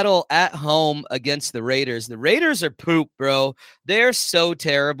 Seattle at home against the Raiders. The Raiders are poop, bro. They're so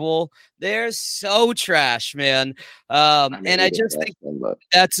terrible. They're so trash, man. And I just think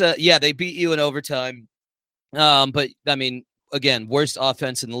that's they beat you in overtime. But I mean, again, worst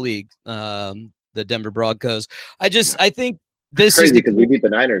offense in the league. The Denver Broncos. I think this crazy is because we beat the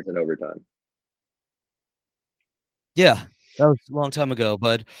Niners in overtime. Yeah, that was a long time ago,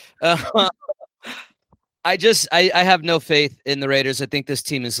 but I have no faith in the Raiders. I think this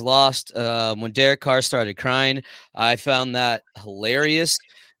team is lost. When Derek Carr started crying, I found that hilarious.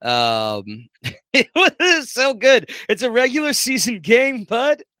 It was so good. It's a regular season game,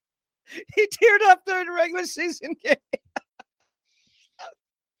 bud. He teared up during the regular season game.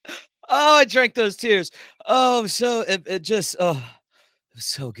 Oh, I drank those tears. Oh, so it was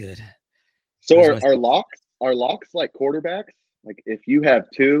so good. So are locks like quarterbacks? Like if you have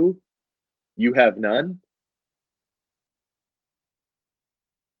 2, you have none?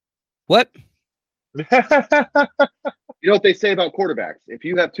 What? You know what they say about quarterbacks? If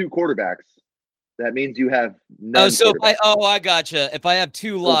you have 2 quarterbacks, that means you have none. Oh, so I gotcha. If I have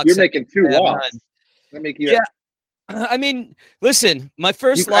 2 locks, you're making 2 locks. That make you. Yeah. I mean, listen, my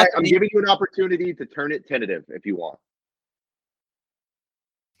first lock. I'm giving you an opportunity to turn it tentative if you want.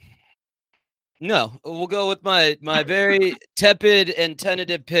 No, we'll go with my very tepid and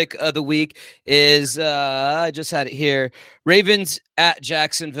tentative pick of the week is I just had it here. Ravens at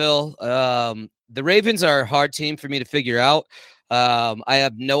Jacksonville. The Ravens are a hard team for me to figure out. I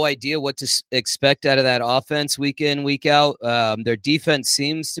have no idea what to expect out of that offense week in, week out. Their defense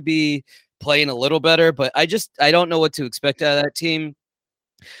seems to be playing a little better, but I don't know what to expect out of that team.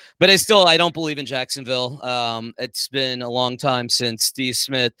 But I don't believe in Jacksonville. It's been a long time since Steve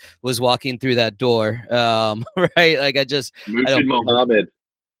Smith was walking through that door. Right? Like Mushin Muhammad.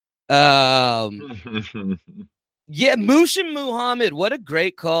 Yeah, Mushin Muhammad. What a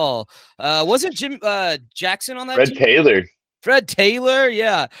great call. Wasn't Jim Jackson on that team? Fred Taylor,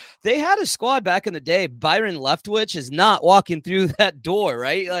 yeah. They had a squad back in the day. Byron Leftwich is not walking through that door,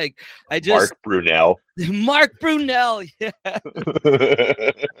 right? Like Mark Brunell. Mark Brunell, yeah.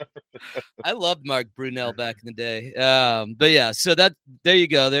 I loved Mark Brunell back in the day. But yeah, so there you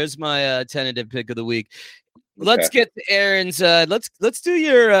go. There's my tentative pick of the week. Let's get to Aaron's. Let's do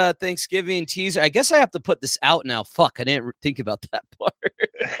your Thanksgiving teaser. I guess I have to put this out now. Fuck, I didn't think about that part.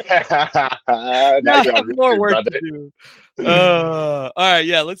 I have more work to do. All right,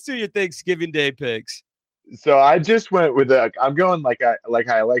 yeah. Let's do your Thanksgiving Day picks. So I just went with I'm going like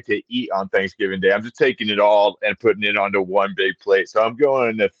I like to eat on Thanksgiving Day. I'm just taking it all and putting it onto one big plate. So I'm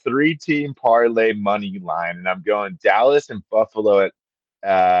going a 3-team parlay money line, and I'm going Dallas and Buffalo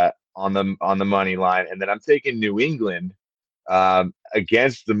at on the money line, and then I'm taking New England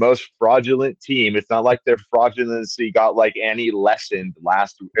against the most fraudulent team. It's not like their fraudulency got like any lessened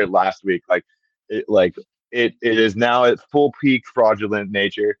last week. It is now at full peak fraudulent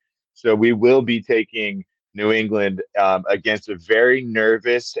nature. So we will be taking New England against a very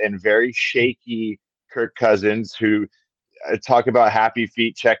nervous and very shaky Kirk Cousins, who talk about happy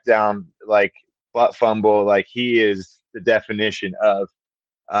feet, check down, like butt fumble. Like he is the definition of.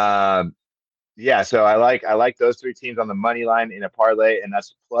 So I like those 3 teams on the money line in a parlay, and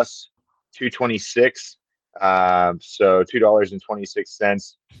that's plus 226. So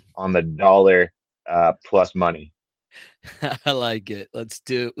 $2.26 on the dollar plus money. I like it.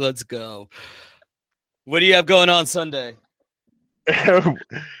 Let's go. What do you have going on Sunday?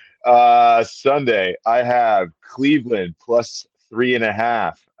 Sunday, I have Cleveland plus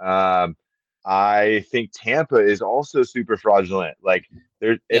 3.5. I think Tampa is also super fraudulent. Like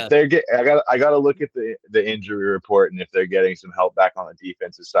if they're I gotta look at the injury report and if they're getting some help back on the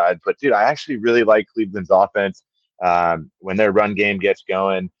defensive side. But dude, I actually really like Cleveland's offense. When their run game gets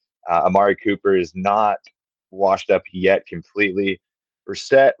going, Amari Cooper is not washed up yet completely.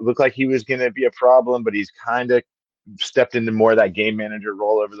 Brissett looked like he was going to be a problem, but he's kind of stepped into more of that game manager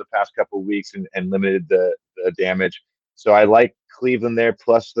role over the past couple of weeks and limited the damage. So I like Cleveland there,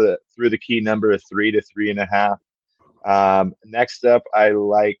 plus through the key number of 3 to 3.5. Next up, I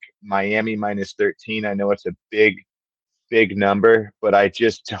like Miami minus 13. I know it's a big number, but I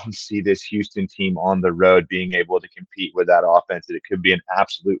just don't see this Houston team on the road being able to compete with that offense. It could be an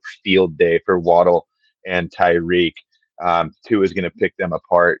absolute field day for Waddle and Tyreek. Tua is going to pick them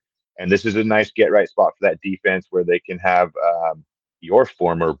apart. And this is a nice get-right spot for that defense where they can have your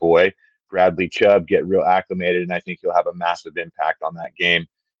former boy, Bradley Chubb, get real acclimated, and I think he'll have a massive impact on that game.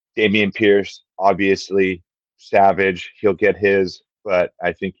 Dameon Pierce, obviously, savage. He'll get his, but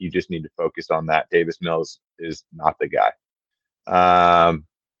I think you just need to focus on that. Davis Mills is not the guy.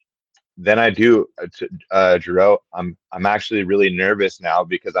 Then I do, Jerome, I'm actually really nervous now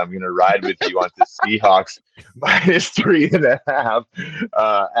because I'm going to ride with you on the Seahawks minus 3.5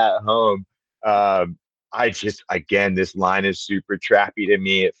 at home. Again, this line is super trappy to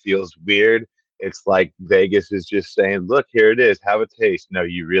me. It feels weird. It's like Vegas is just saying, look, here it is. Have a taste. No,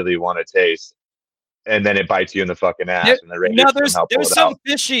 you really want a taste. And then it bites you in the fucking ass. And the Raiders there's something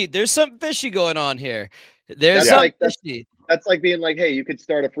fishy. There's something fishy going on here. There's something fishy. That's like being like, hey, you could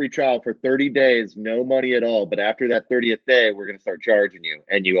start a free trial for 30 days, no money at all. But after that 30th day, we're going to start charging you.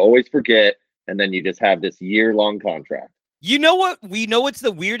 And you always forget. And then you just have this year-long contract. You know what? We know what's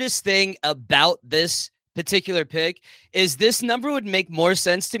the weirdest thing about this particular pick is this number would make more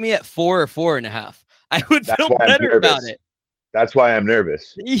sense to me at 4 or 4.5. I would feel better about it. That's why I'm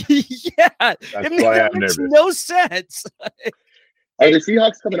nervous. Yeah. That's why I'm nervous. No sense. Are the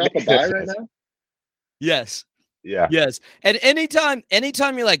Seahawks coming off a bye right now? Yes. Yeah. Yes. And anytime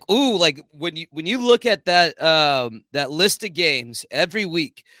you're like, ooh, like when you look at that that list of games every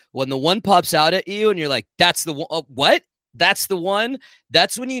week, when the one pops out at you and you're like, that's the one. Oh, what? That's the one.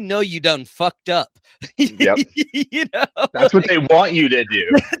 That's when you know you done fucked up. Yep. You know? That's what they want you to do.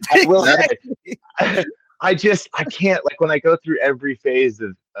 I can't, like, when I go through every phase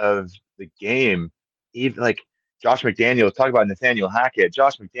of the game, even like Josh McDaniels, talk about Nathaniel Hackett.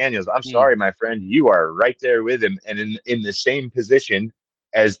 Josh McDaniels, I'm sorry, my friend, you are right there with him. And in the same position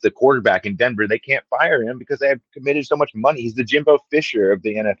as the quarterback in Denver, they can't fire him because they have committed so much money. He's the Jimbo Fisher of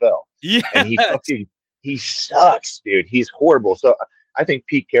the NFL. Yeah. And he sucks, dude. He's horrible. So I think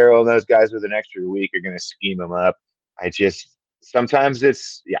Pete Carroll and those guys with an extra week are going to scheme him up. Sometimes I'm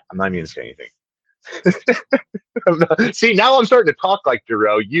not even going to say anything. See, now I'm starting to talk like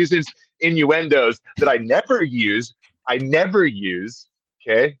Jerome, uses innuendos that I never use.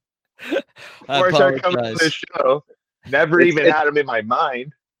 Okay. Before I start coming to this show, never even had them in my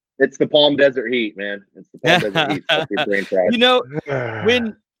mind. It's the Palm Desert heat, man. It's the Palm Desert heat. That's your brain fried. You know,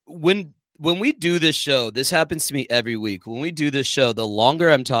 when we do this show, this happens to me every week. When we do this show, the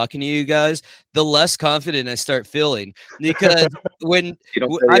longer I'm talking to you guys, the less confident I start feeling. Because when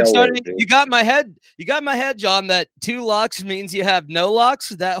I'm starting, you got my head, John, that 2 locks means you have no locks,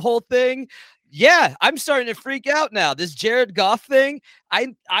 that whole thing. Yeah, I'm starting to freak out now. This Jared Goff thing,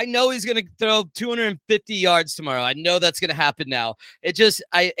 I know he's going to throw 250 yards tomorrow. I know that's going to happen now. It just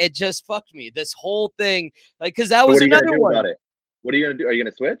fucked me. This whole thing, like, because that was another one. About it? What are you going to do? Are you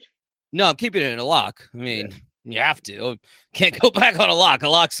going to switch? No, I'm keeping it in a lock. I mean, you have to. Can't go back on a lock. A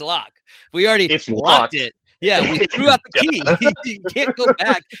lock's a lock. We already locked it. Yeah, we threw out the key. You can't go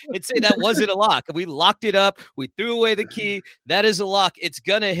back and say that wasn't a lock. We locked it up. We threw away the key. That is a lock. It's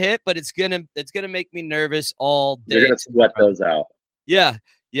gonna hit, but it's gonna make me nervous all day. You're gonna sweat those out. Yeah.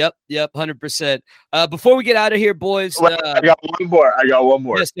 Yep. 100%. Before we get out of here, boys. I got one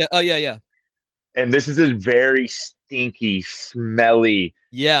more. Yes, yeah. Oh, yeah. And this is a very stinky, smelly,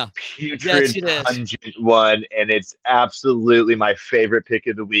 putrid, pungent one, and it's absolutely my favorite pick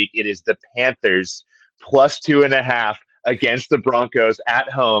of the week. It is the Panthers plus 2.5 against the Broncos at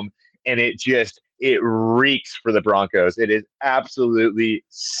home, and it reeks for the Broncos. It is absolutely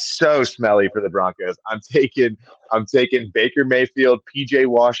so smelly for the Broncos. I'm taking Baker Mayfield, PJ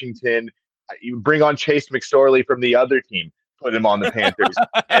Washington. You bring on Chase McSorley from the other team, put him on the Panthers,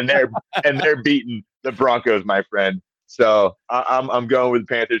 and they're beating the Broncos, my friend. So I'm going with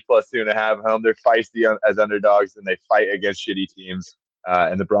Panthers plus 2.5 home. They're feisty as underdogs, and they fight against shitty teams.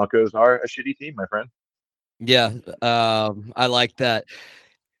 And the Broncos are a shitty team, my friend. Yeah, I like that.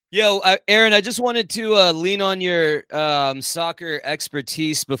 Yo, Aaron, I just wanted to lean on your soccer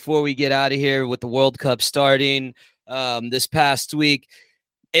expertise before we get out of here with the World Cup starting this past week.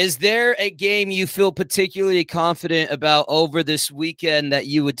 Is there a game you feel particularly confident about over this weekend that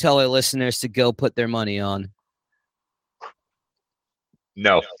you would tell our listeners to go put their money on?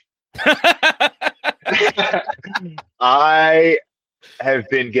 No. I have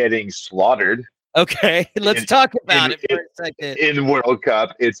been getting slaughtered. Okay, let's talk about it for a second. In World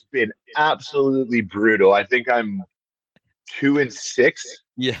Cup, it's been absolutely brutal. I think I'm 2-6.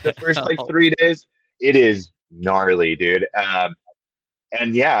 Yeah, the first 3 days. It is gnarly, dude.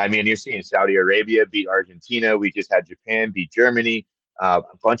 And yeah, I mean, you're seeing Saudi Arabia beat Argentina. We just had Japan beat Germany. A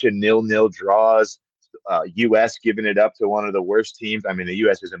bunch of 0-0 draws. U.S. giving it up to one of the worst teams. I mean, the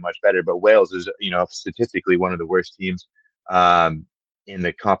U.S. isn't much better, but Wales is, statistically one of the worst teams in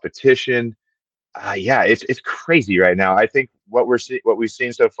the competition. Yeah, it's crazy right now. I think what we've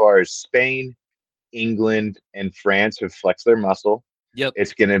seen so far is Spain, England, and France have flexed their muscle. Yep.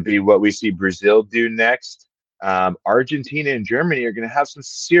 It's going to be what we see Brazil do next. Argentina and Germany are going to have some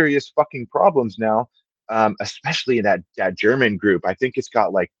serious fucking problems now, especially in that German group. I think it's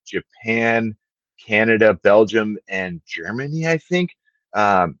got like Japan, Canada, Belgium, and Germany, I think.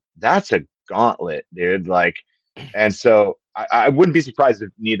 That's a gauntlet, dude. And so I wouldn't be surprised if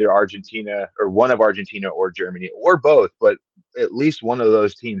neither Argentina or one of Argentina or Germany or both, but at least one of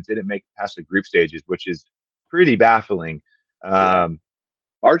those teams didn't make it past the group stages, which is pretty baffling.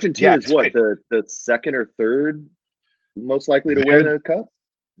 Argentina is the second or third most likely to win a cup?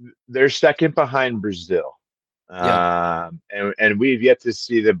 They're second behind Brazil. Yeah. And we've yet to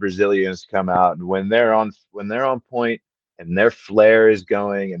see the Brazilians come out, and when they're on point and their flair is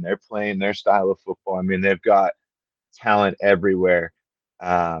going and they're playing their style of football, I mean, they've got talent everywhere.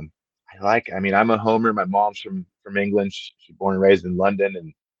 I'm a homer. My mom's from England. She's born and raised in London,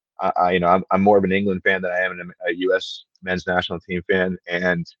 and I'm more of an England fan than I am a U.S. men's national team fan,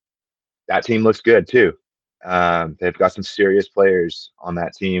 and that team looks good too. They've got some serious players on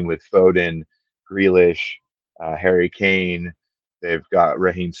that team with Foden, Grealish, Harry Kane. They've got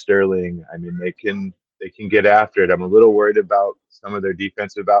Raheem Sterling. I mean, they can get after it. I'm a little worried about some of their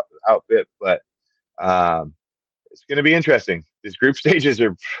defensive outfit, but it's going to be interesting. These group stages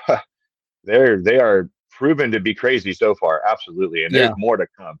are they are proven to be crazy so far. Absolutely, and there's more to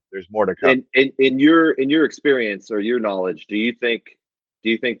come. There's more to come. And in your experience or your knowledge, do you think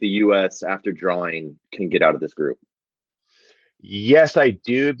the U.S. after drawing can get out of this group? Yes, I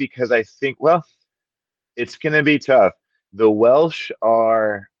do, because I think it's going to be tough. The Welsh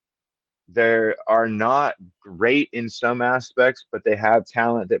are not great in some aspects, but they have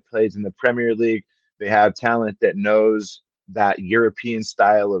talent that plays in the Premier League. They have talent that knows that European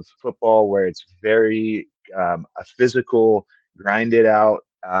style of football where it's very a physical, grinded out,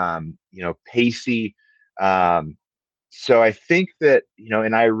 pacey. So I think that,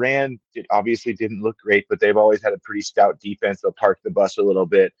 and Iran obviously didn't look great, but they've always had a pretty stout defense. They'll park the bus a little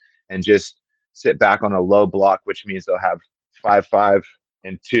bit and just sit back on a low block, which means they'll have 5-5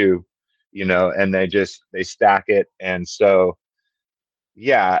 and 2, and they stack it. And so,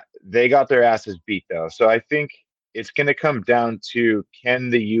 yeah, they got their asses beat though. So I think it's going to come down to, can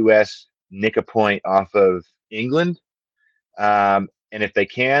the U.S. nick a point off of England? And if they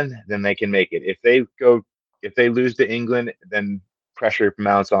can, then they can make it. If they lose to England, then pressure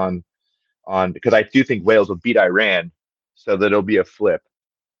mounts on because I do think Wales will beat Iran, so that it'll be a flip,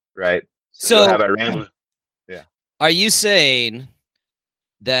 right? So have Iran. Yeah. Are you saying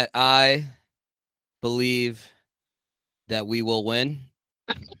that I believe that we will win?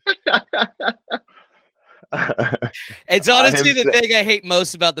 It's honestly the thing I hate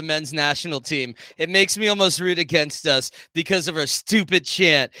most about the men's national team. It makes me almost root against us because of our stupid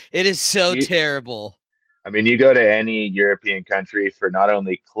chant. It is so terrible. I mean, you go to any European country for not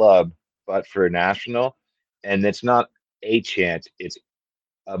only club, but for national, and it's not a chant. It's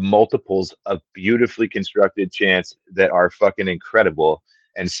multiples of beautifully constructed chants that are fucking incredible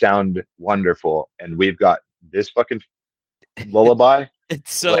and sound wonderful. And we've got this fucking lullaby.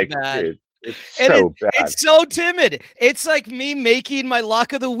 It's so bad. Dude, it's so bad. It's so timid. It's like me making my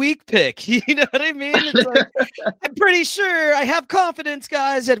lock of the week pick. You know what I mean? It's like, I'm pretty sure I have confidence,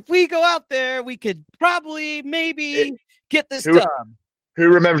 guys, that if we go out there, we could probably maybe get this done. Who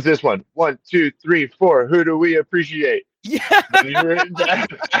remembers this one? 1, 2, 3, 4. Who do we appreciate? Yeah.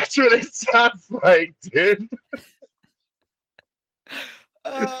 That's what it sounds like, dude.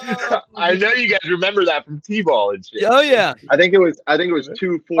 I know you guys remember that from T-ball and shit. Oh yeah. I think it was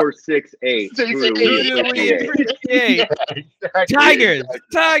 2, 4, 6, 8. Six, Who do eight. we Who do we appreciate? appreciate? Exactly. Tigers,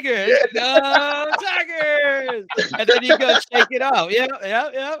 Tigers, no, Tigers, and then you go shake it out. Yeah.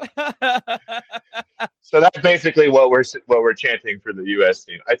 So that's basically what we're chanting for the U.S.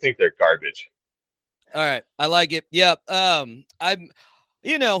 team. I think they're garbage. All right, I like it. Yeah. I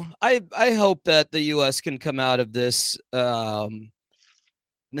hope that the U.S. can come out of this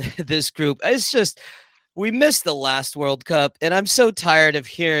this group. It's just we missed the last World Cup, and I'm so tired of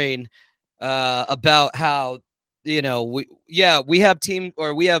hearing about how we have team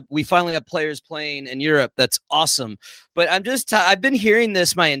or we finally have players playing in Europe. That's awesome, but I've been hearing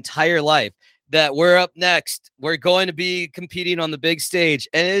this my entire life that we're up next. We're going to be competing on the big stage,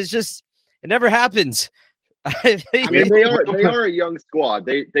 and it never happens. I mean, they are a young squad.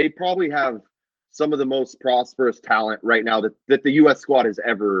 They probably have some of the most prosperous talent right now that the U.S. squad has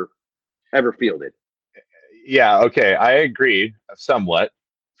ever fielded. Yeah, okay, I agree somewhat,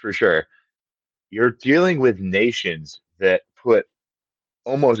 for sure. You're dealing with nations that put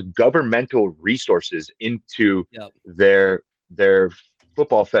almost governmental resources into their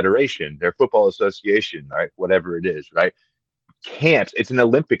football federation, their football association, right? Whatever it is, right? It's an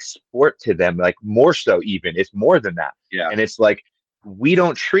Olympic sport to them, like more so even. It's more than that. Yeah. And it's like, we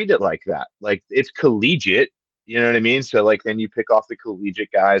don't treat it like that. Like, it's collegiate, you know what I mean? So like then you pick off the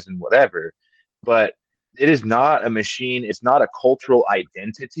collegiate guys and whatever, but it is not a machine. It's not a cultural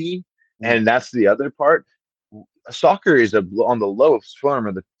identity. And that's the other part. Soccer is on the lowest form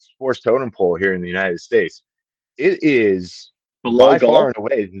of the sports totem pole here in the United States. It is by far and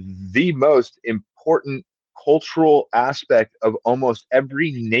away the most important cultural aspect of almost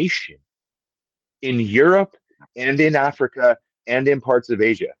every nation in Europe and in Africa and in parts of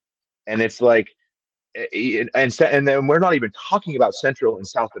Asia. And it's like, and then we're not even talking about Central and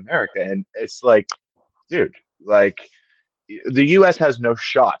South America. And it's like, dude, like the U.S. has no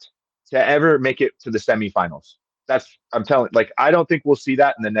shot to ever make it to the semifinals. I'm telling, like, I don't think we'll see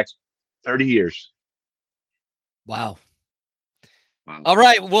that in the next 30 years. Wow. All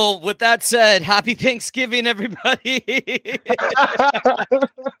right. Well, with that said, happy Thanksgiving, everybody.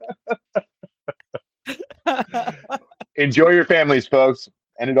 Enjoy your families, folks.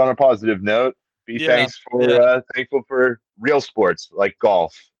 End it on a positive note. Thankful for real sports like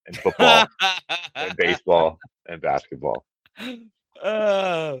golf and football and baseball and basketball.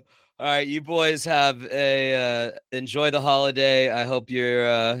 All right, you boys have enjoy the holiday. I hope you're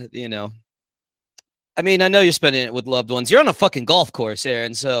I mean, I know you're spending it with loved ones. You're on a fucking golf course,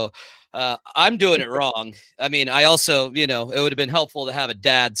 Aaron, so I'm doing it wrong. I mean, I also, it would have been helpful to have a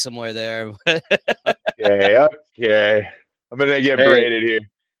dad somewhere there. Okay. I'm going to get berated here.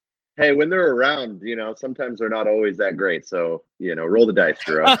 Hey, when they're around, sometimes they're not always that great. So, roll the dice,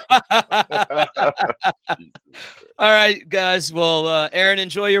 Drew. All right, guys. Well, Aaron,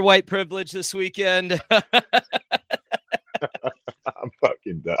 enjoy your white privilege this weekend. I'm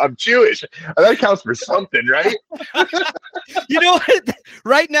fucking done. I'm Jewish. That counts for something, right? You know what?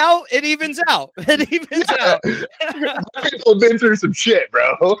 Right now, it evens out. It evens out. People have been through some shit,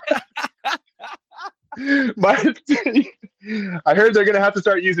 bro. I heard they're gonna have to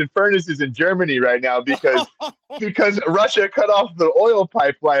start using furnaces in Germany right now because Russia cut off the oil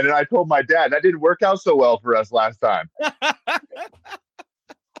pipeline, and I told my dad that didn't work out so well for us last time.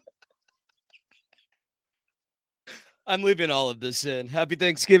 I'm leaving all of this in. Happy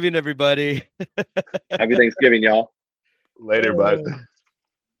Thanksgiving, everybody. Happy Thanksgiving, y'all. Later, bud.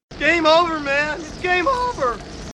 Game over, man. It's game over.